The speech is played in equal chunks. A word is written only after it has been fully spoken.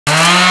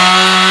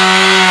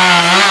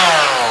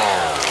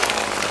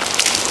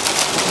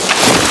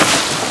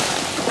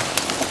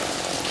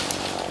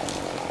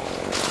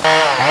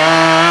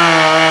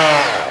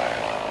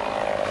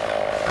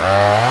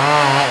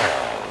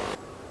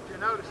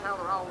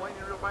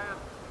leaning real bad.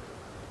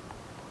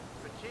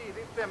 The key,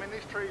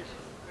 these trees,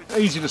 it's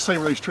easy to see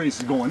where these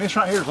trees are going. This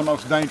right here is the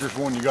most dangerous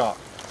one you got.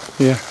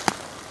 Yeah.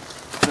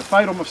 The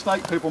fatal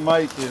mistake people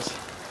make is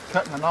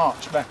cutting a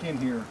notch back in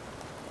here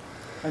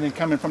and then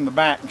coming from the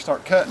back and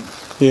start cutting.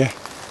 Yeah.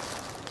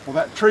 Well,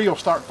 that tree will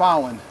start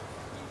falling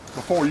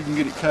before you can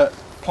get it cut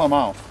plumb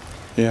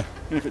off. Yeah.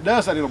 And if it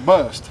does that, it'll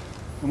bust.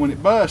 And when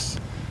it busts,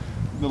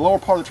 the lower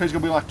part of the tree is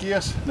going to be like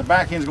this, and the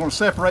back end is going to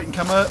separate and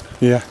come up.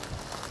 Yeah.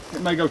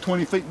 It may go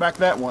 20 feet back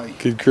that way.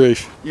 Good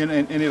grief.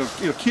 And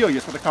it'll kill you.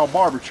 It's what they call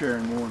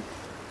barber-chairing one,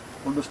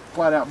 or just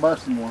flat out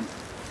busting one.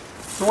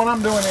 So what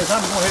I'm doing is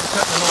I'm going to go ahead and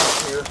cut the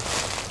notch here.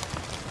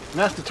 And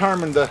that's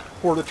determined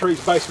where the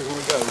tree's basically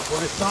going to go. Where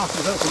this notch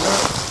is opened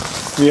up.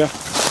 Yeah.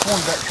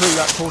 Toward that tree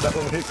right toward that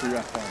little hickory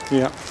right there.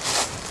 Yeah.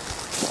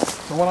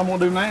 So what I'm going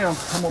to do now,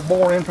 I'm going to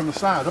bore in from the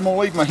sides. I'm going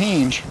to leave my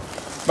hinge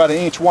about 1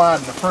 inch wide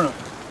in the front,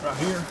 right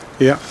here.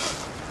 Yeah.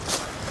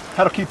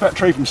 That'll keep that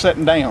tree from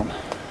setting down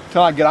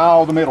until I get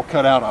all the middle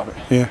cut out of it.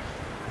 Yeah.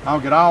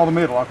 I'll get all the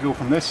middle. I'll go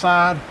from this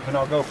side and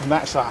I'll go from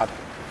that side.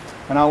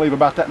 And I'll leave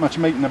about that much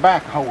meat in the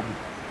back holding.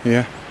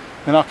 Yeah.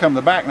 Then I'll come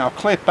to the back and I'll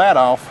clip that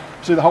off.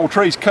 See, the whole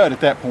tree's cut at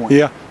that point.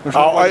 Yeah.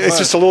 No it's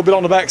just a little bit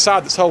on the back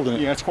side that's holding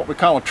it. Yeah, it's what we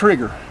call a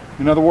trigger.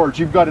 In other words,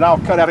 you've got it all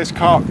cut out, it's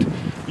cocked.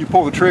 You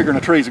pull the trigger and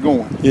the tree's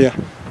going. Yeah.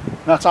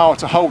 That's all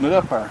it's holding it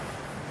up there.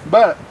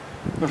 But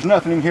there's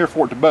nothing in here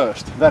for it to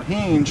bust. That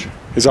hinge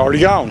is already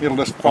gone. It'll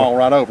just fall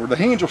right over. The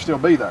hinge will still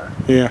be there.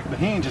 Yeah. The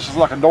hinge is just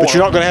like a door. But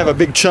you're not going to have a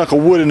big chunk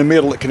of wood in the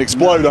middle that can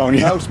explode on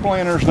you. No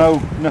splinters,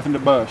 nothing to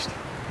bust.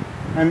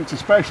 And it's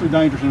especially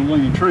dangerous in a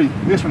leaning tree.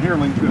 This one here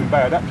leans really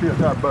bad. That tree up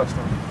there bust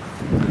on.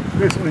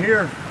 This one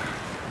here,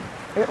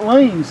 it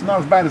leans not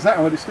as bad as that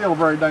one, but it's still a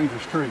very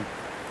dangerous tree.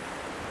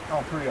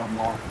 All three of them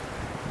are.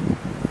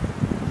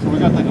 So we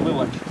got to take a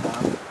little extra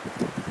time.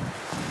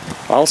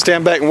 I'll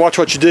stand back and watch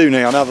what you do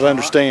now that I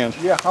understand.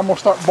 Yeah, I'm going to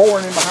start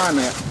boring in behind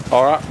that.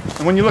 All right.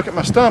 And when you look at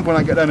my stump when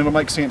I get done, it'll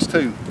make sense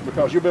too,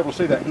 because you'll be able to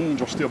see that hinge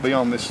will still be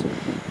on this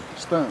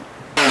stump.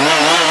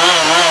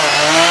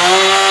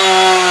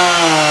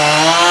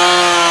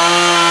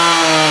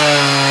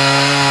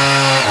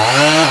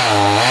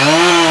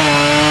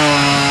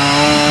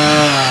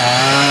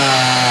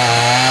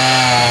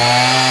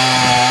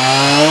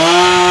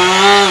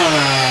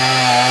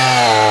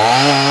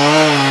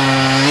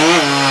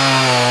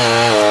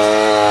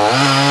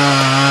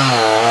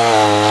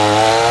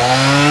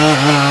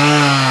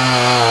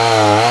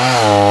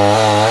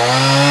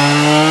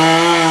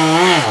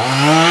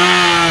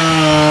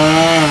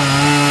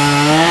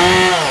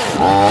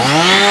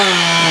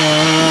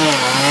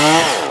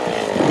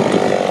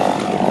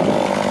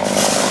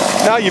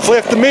 Now you've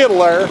left the middle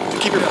there to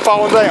keep it from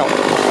falling down.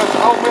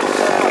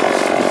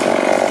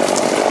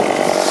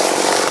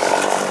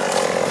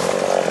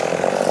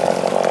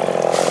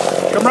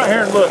 Come right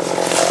here and look.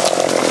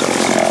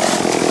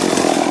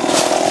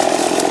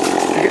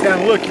 You get down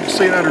and look, you can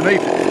see it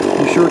underneath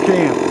it. You sure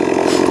can.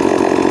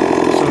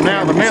 So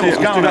now the middle's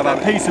gone. Got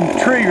that piece of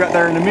tree right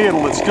there in the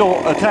middle that's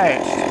still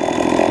attached.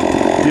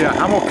 Yeah,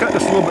 I'm going to cut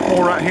this a little bit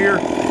more right here.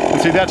 And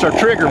see, that's our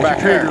trigger back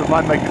there. That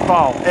might make it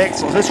fall.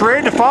 Excellent. It's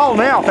ready to fall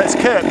now if that's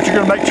cut, but you're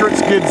going to make sure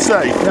it's good and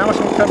safe. Now I'm just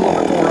going to cut a little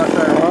bit more right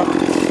there.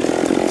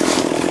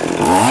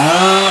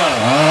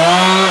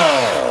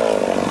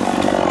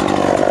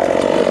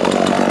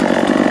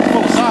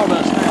 Full of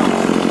sawdust now.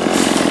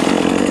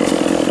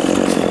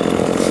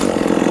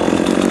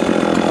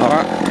 All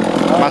right.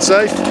 Am I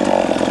safe?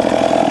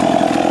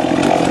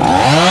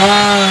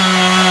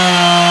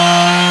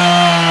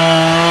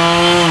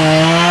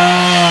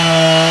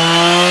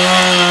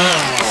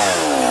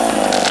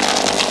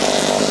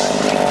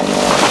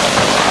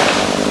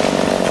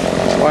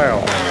 Wow.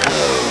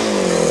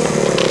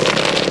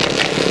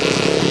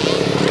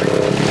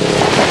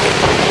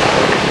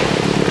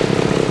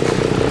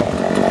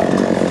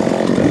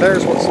 And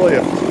there's what's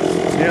left.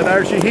 Yeah,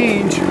 there's your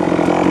hinge.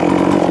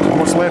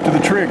 What's left of the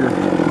trigger.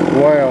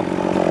 Wow.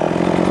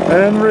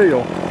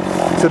 Unreal.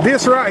 So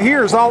this right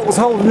here is all that was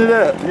holding it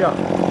up. Yeah.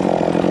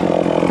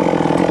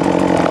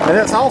 And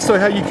that's also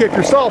how you keep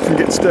your saw from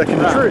getting stuck in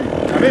the tree.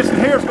 Now this in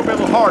here is going to be a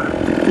little harder.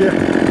 Yeah.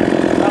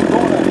 I'm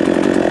going to.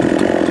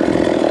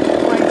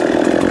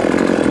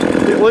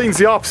 It leans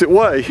the opposite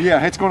way.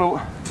 Yeah, it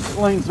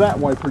leans that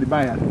way pretty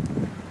bad.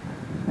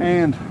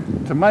 And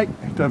to make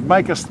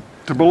us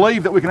to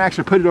believe that we can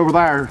actually put it over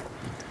there,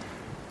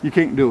 you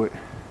can't do it.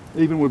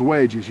 Even with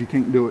wedges, you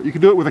can't do it. You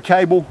can do it with a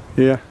cable.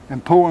 Yeah.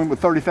 And pulling with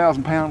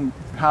 30,000 pound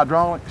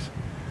hydraulics.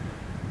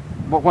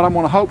 But what I'm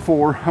going to hope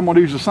for, I'm going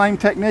to use the same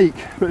technique,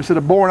 but instead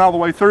of boring all the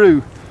way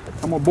through,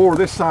 I'm going to bore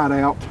this side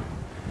out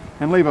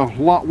and leave a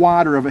lot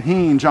wider of a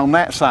hinge on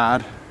that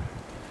side,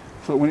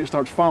 so that when it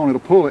starts falling,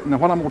 it'll pull it. And then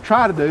what I'm going to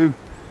try to do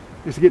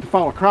is to get to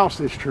fall across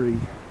this tree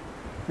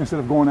instead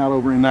of going out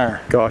over in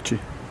there. Got you.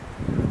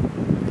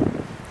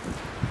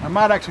 I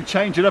might actually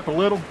change it up a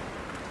little.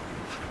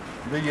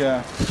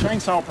 The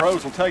chainsaw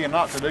pros will tell you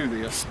not to do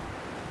this.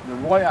 The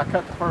way I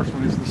cut the first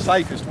one is the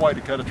safest way to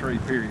cut a tree,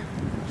 period.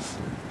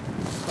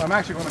 So I'm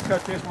actually going to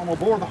cut this one. I'm going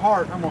to bore the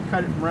heart. I'm going to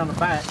cut it from around the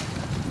back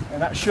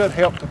and that should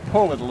help to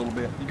pull it a little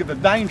bit. The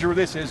danger of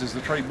this is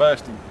the tree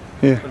busting.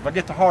 Yeah. But if I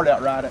get the heart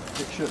out right, it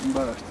shouldn't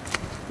bust.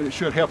 But it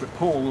should help it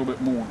pull a little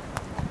bit more.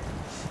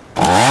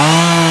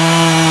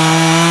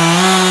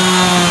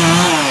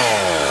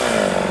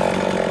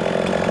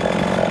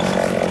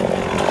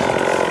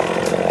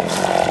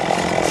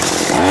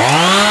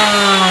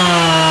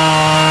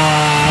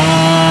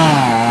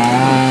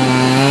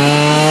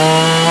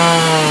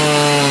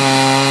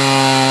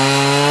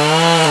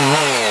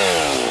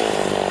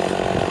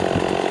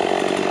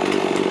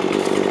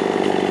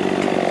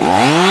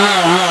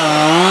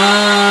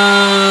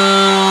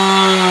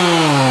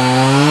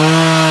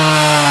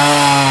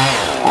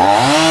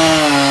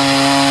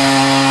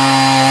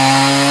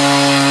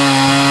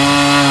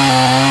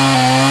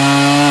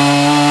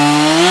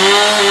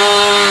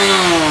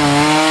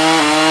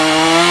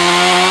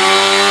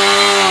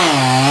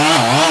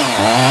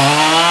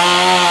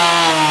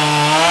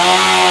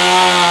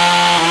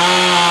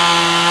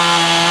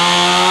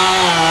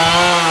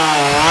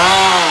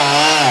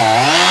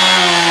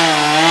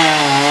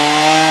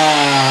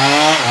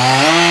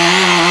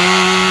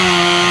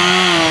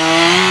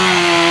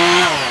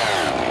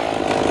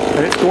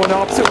 Going the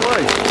opposite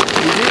way.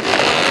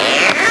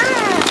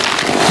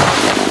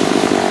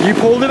 You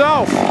pulled it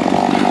off.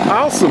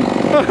 Awesome.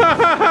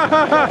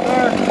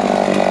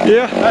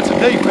 Yeah. That's a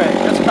defect.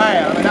 That's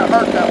bad. I mean, that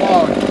hurt that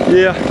log.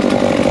 Yeah.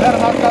 Had I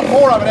not got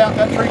more of it out,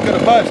 that tree could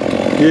have busted.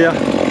 Yeah.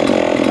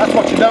 That's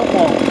what you don't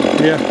want.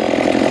 Yeah.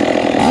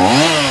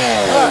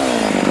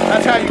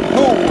 That's how you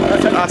pull.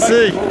 That's how you I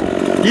see.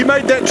 Pull. You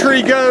made that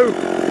tree go,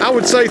 I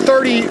would say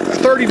 30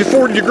 to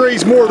 40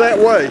 degrees more that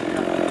way.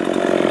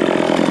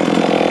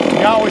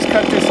 You always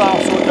cut this off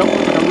so it don't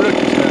look like a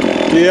rookie's cut.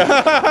 Yeah.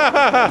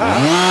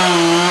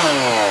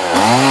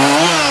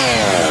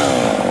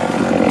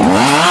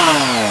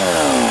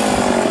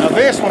 Now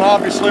this one,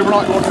 obviously, we're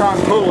not going to try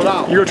and pull it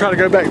off. You're going to try to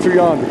go back through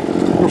yonder.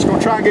 We're just going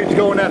to try and get it to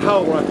go in that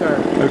hole right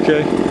there.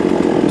 Okay.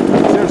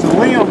 There's a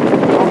limb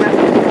on that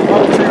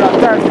old tree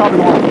right there. It's probably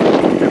going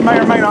to, it may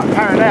or may not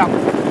tear it out.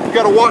 You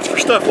got to watch for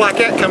stuff like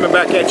that coming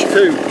back at you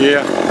too.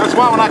 Yeah. That's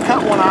why when I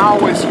cut one, I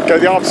always go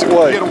the opposite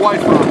way. Get away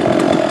from it.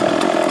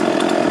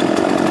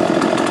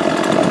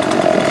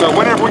 So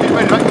whenever we get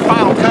ready to make the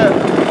final cut,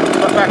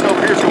 cut back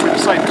over here so we're in the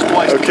safest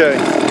place. Okay.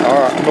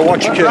 All right. I'm gonna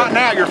watch you cut. Right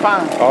now you're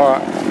fine. All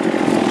right.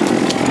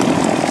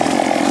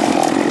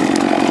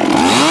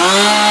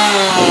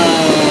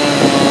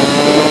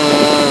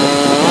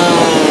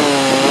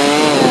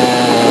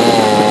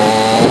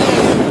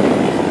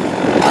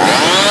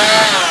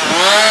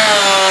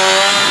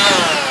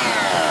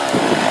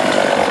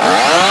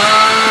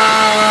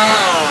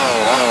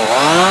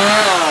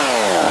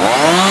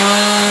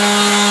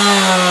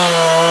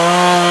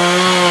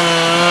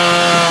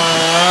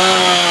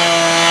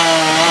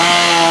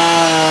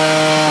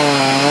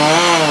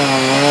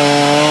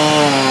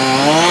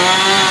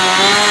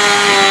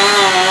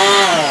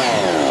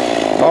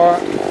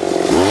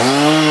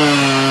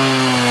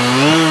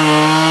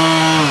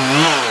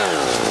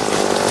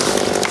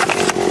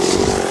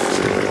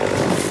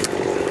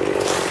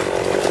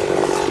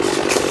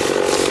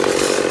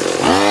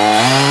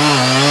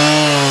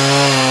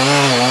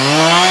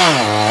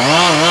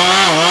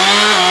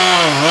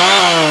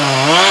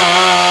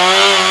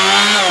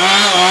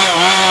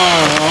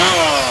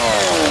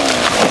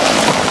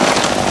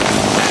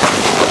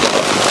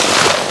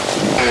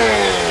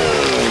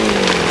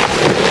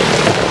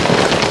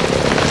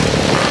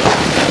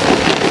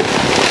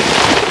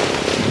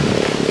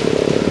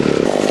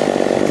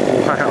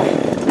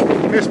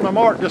 Missed my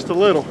mark just a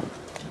little.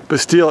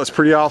 But still, it's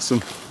pretty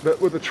awesome. But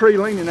with the tree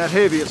leaning that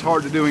heavy, it's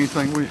hard to do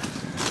anything with.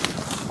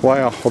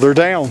 Wow, well they're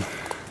down.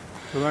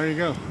 So there you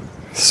go.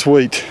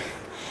 Sweet.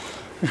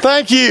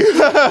 Thank you.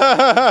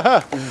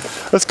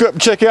 Let's go up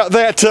and check out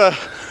that,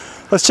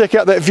 let's check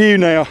out that view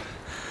now.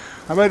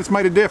 I bet it's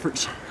made a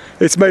difference.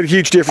 It's made a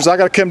huge difference. I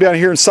got to come down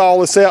here and saw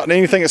this out, and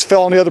anything that's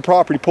fell on the other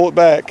property, pull it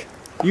back.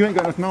 You ain't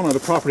got nothing on the other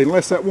property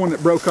unless that one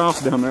that broke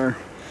off down there.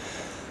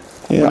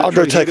 Yeah, I'll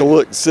go take a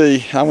look and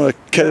see. I'm going to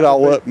cut it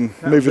all up and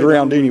move it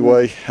around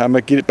anyway. I'm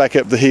going to get it back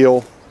up the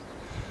hill.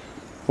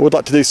 I would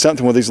like to do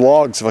something with these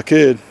logs if I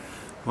could.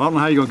 Well, I don't know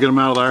how you're going to get them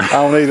out of there. I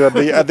don't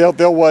either.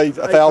 They'll weigh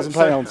 1,000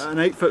 pounds. An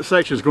 8-foot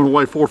section is going to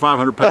weigh 400 or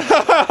 500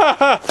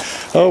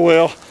 pounds. Oh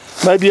well,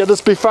 maybe it'll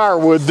just be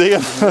firewood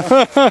then.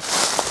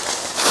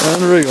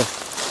 Unreal.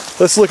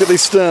 Let's look at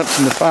these stumps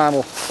and the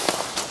final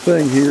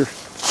thing here.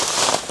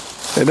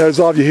 And those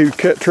of you who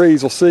cut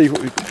trees will see.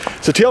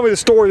 So tell me the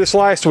story of this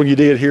last one you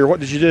did here. What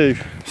did you do?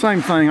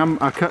 Same thing.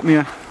 I cut me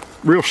a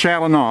real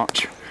shallow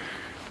notch.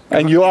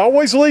 And you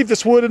always leave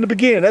this wood in the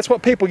beginning. That's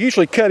what people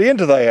usually cut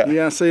into that.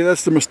 Yeah, see,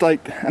 that's the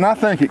mistake. And I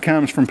think it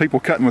comes from people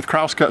cutting with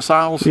cross-cut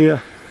saws. Yeah.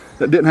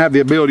 That didn't have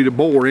the ability to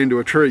bore into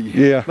a tree.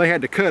 Yeah. They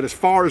had to cut as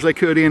far as they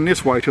could in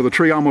this way till the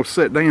tree almost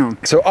set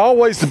down. So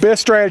always the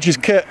best strategy is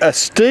cut a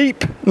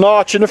steep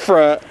notch in the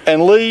front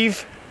and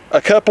leave a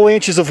couple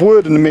inches of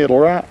wood in the middle,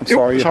 right? I'm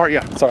sorry. Sorry,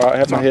 yeah. Sorry, I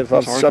had my head.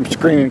 I'm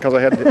screaming because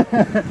I had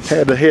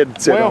the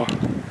head set on.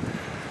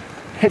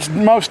 It's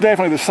most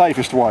definitely the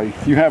safest way.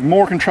 You have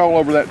more control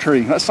over that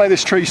tree. Let's say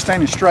this tree's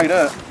standing straight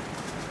up.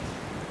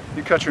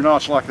 You cut your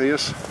notch like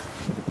this.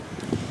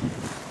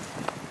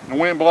 And the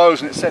wind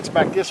blows and it sets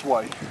back this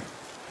way.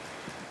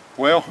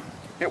 Well,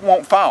 it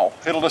won't fall.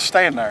 It'll just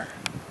stand there.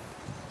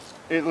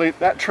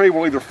 That tree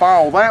will either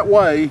fall that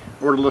way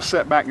or it'll just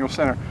set back in your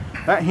center.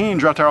 That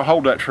hinge right there will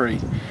hold that tree.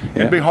 Yeah.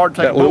 It'd be hard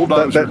to take a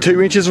bulldozer. That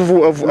 2 inches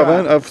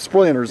of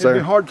splinters there.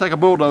 It'd be hard to take a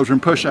bulldozer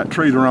and push that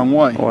tree the wrong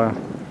way. Wow.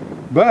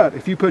 But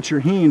if you put your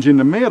hinge in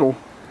the middle,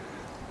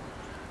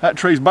 that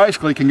tree's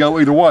basically can go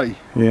either way.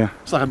 Yeah.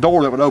 It's like a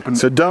door that would open.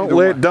 So don't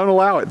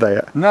allow it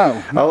that.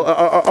 No.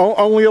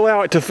 Only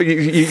allow it to,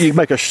 you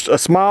make a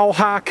small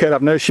high cut.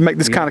 I've noticed you make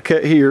this kind of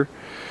cut here.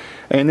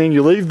 And then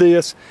you leave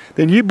this,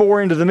 then you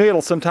bore into the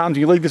middle sometimes,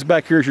 you leave this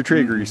back here as your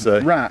trigger, you say.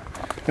 Right.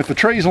 If the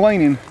tree's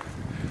leaning,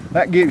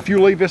 if you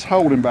leave this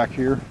holding back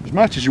here, as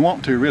much as you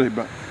want to really,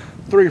 but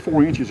 3 or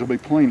 4 inches will be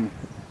plenty.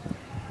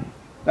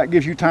 That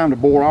gives you time to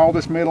bore all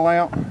this middle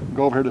out,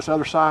 go over here to this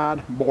other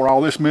side, bore all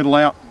this middle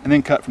out, and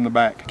then cut from the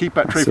back. Keep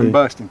that tree from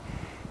busting.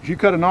 If you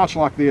cut a notch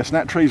like this and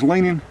that tree's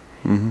leaning,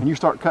 and you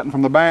start cutting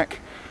from the back,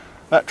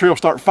 that tree will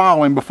start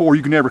falling before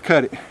you can ever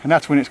cut it. And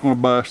that's when it's going to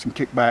bust and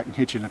kick back and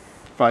hit you in the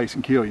face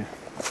and kill you.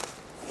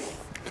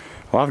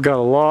 Well, I've got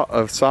a lot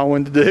of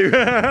sawing to do.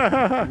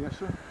 Yes,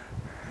 sir.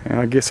 And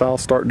I guess I'll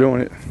start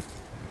doing it.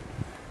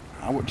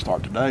 I wouldn't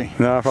start today.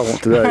 No, I probably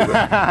won't today,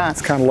 but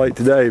it's kind of late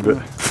today,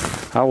 but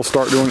I will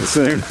start doing it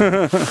soon.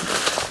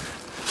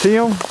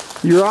 Tim,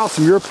 you're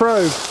awesome. You're a pro.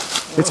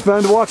 It's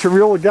fun to watch a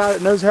real guy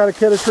that knows how to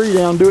cut a tree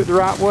down and do it the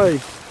right way.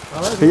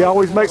 He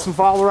always makes them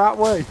fall the right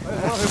way.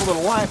 There's a lot of people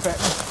that'll laugh at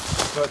me,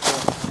 but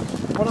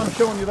what I'm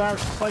showing you there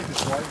is the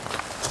safest way.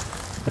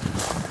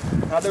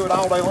 I do it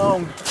all day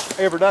long,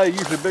 every day,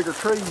 usually bigger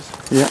trees.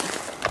 Yeah.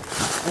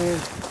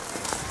 And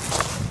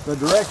the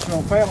direction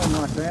on felling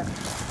like that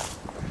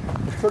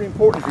is pretty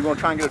important if you're going to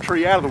try and get a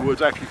tree out of the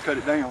woods after you cut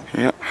it down.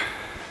 Yeah.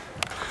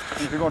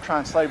 And if you're going to try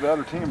and save the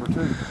other timber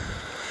too.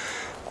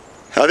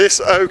 Now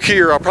this oak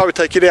here, I'll probably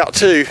take it out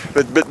too,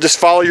 but just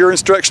follow your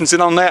instructions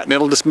in on that and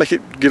it'll just make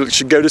it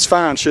should go just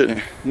fine, shouldn't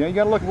it? Yeah, you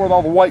got to look at where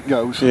all the weight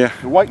goes. Yeah.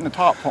 The weight in the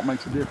top is what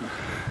makes a difference.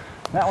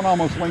 That one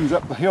almost leans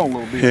up the hill a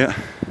little bit. Yeah.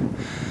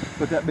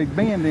 Put that big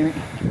bend in it.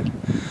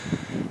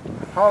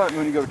 Holler at me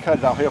when you go to cut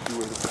it, I'll help you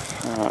with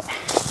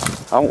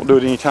it. I won't do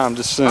it anytime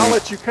just soon. I'll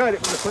let you cut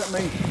it when you let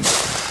me.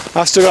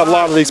 I still got a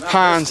lot of these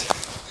pines.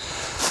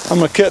 I'm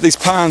going to cut these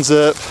pines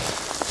up.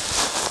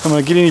 I'm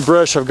going to get any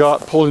brush I've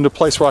got, pull it into a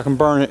place where I can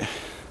burn it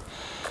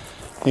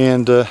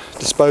and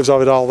dispose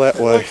of it all that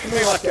way. It looks to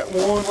me like that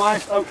one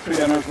last oak tree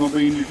down there is going to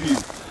be in your view.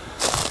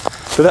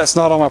 But that's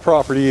not on my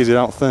property, is it? I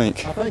don't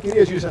think. I think it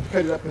is. You just have to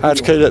cut it up the hill. I have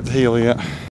to cut it up the hill, yeah.